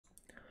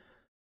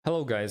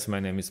Hello guys,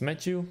 my name is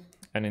Matthew,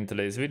 and in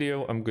today's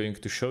video I'm going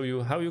to show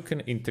you how you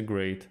can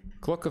integrate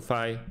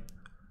Clockify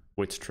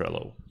with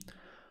Trello.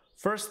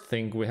 First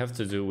thing we have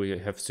to do, we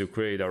have to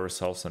create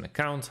ourselves an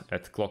account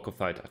at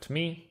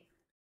clockify.me,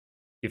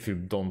 if you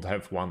don't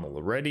have one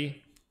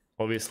already,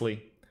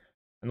 obviously.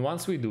 And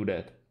once we do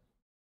that,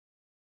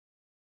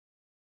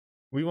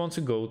 we want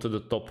to go to the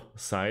top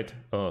side,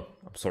 to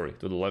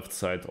the left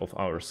side of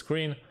our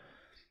screen,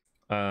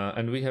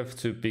 and we have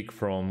to pick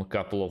from a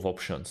couple of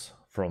options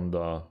from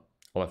the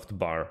left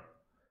bar.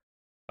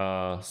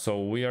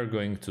 So we are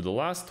going to the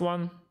last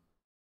one.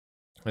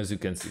 As you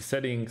can see,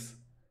 settings.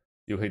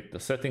 You hit the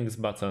settings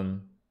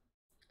button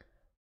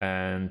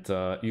and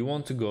you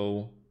want to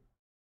go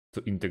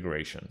to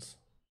integrations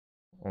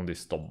on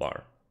this top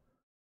bar.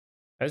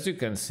 As you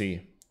can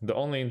see, the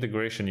only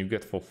integration you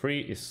get for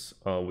free is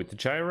with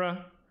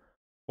Jira.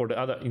 For the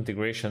other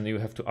integration, you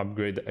have to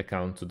upgrade the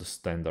account to the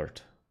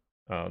standard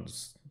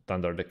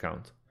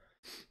account.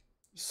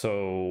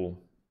 So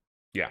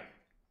yeah,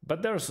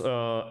 but there's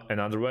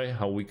another way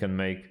how we can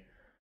make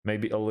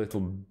maybe a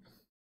little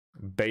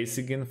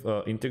basic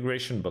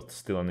integration, but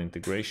still an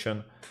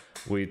integration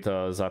with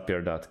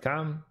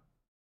Zapier.com.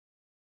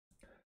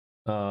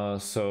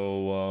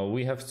 So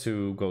we have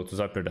to go to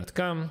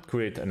Zapier.com,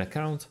 create an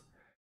account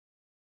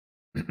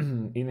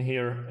in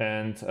here,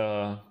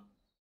 and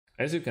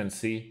as you can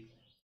see,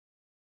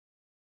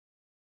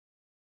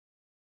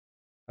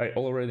 I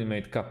already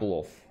made a couple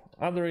of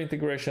other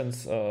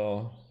integrations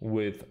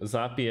with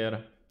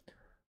Zapier,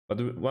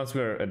 but once we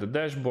are at the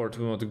dashboard,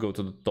 we want to go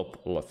to the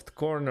top left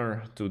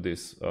corner to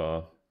this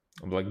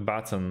like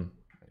button,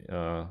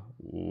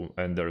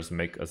 and there's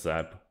make a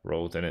zap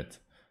wrote in it.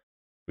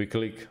 We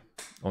click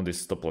on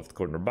this top left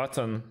corner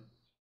button.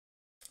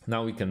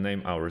 Now we can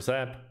name our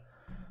zap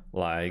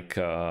like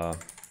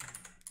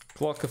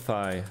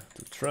Clockify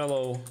to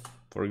Trello,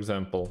 for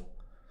example,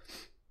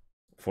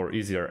 for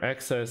easier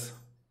access.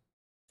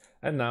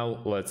 And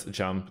now let's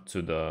jump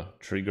to the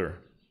trigger.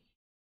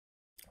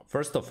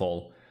 First of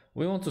all,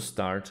 we want to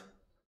start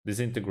this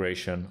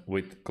integration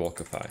with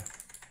Clockify.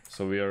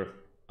 So we are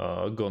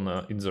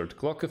gonna insert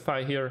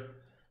Clockify here,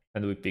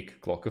 and we pick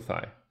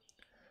Clockify.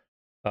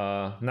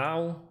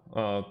 Now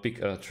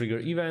pick a trigger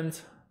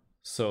event.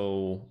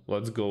 So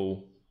let's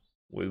go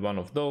with one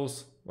of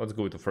those. Let's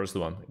go with the first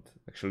one. It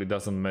actually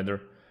doesn't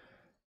matter.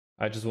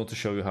 I just want to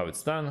show you how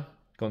it's done.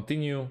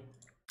 Continue.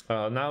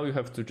 Now you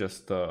have to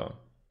just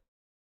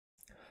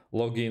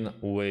log in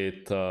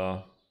with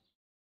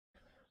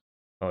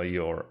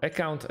your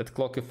account at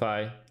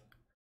Clockify.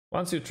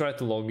 Once you try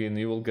to log in,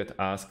 you will get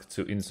asked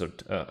to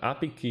insert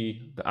API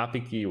key. The API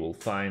key you will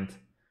find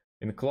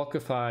in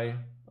Clockify,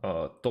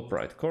 top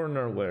right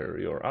corner where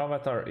your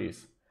avatar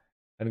is,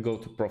 and go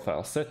to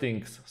profile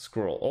settings,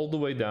 scroll all the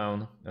way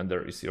down, and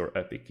there is your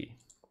API key.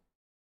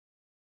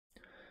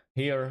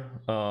 Here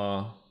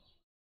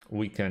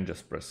we can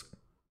just press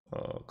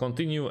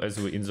continue as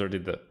we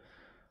inserted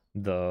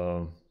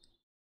the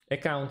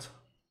account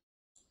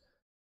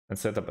and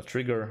set up a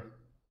trigger.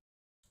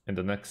 And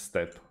the next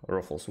step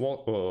ruffles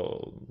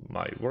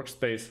my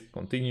workspace,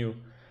 continue,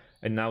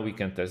 and now we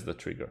can test the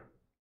trigger.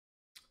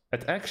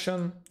 At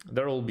action,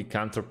 there will be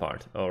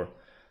counterpart or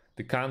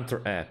the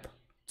counter app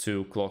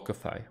to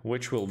Clockify,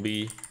 which will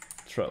be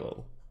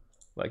Trello,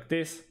 like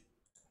this.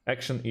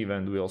 Action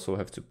event, we also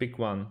have to pick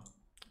one.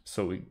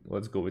 So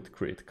let's go with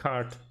create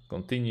card,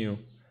 continue,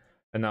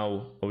 and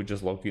now we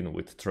just log in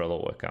with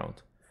Trello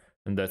account.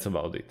 And that's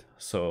about it.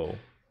 So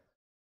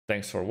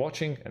thanks for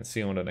watching and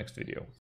see you on the next video.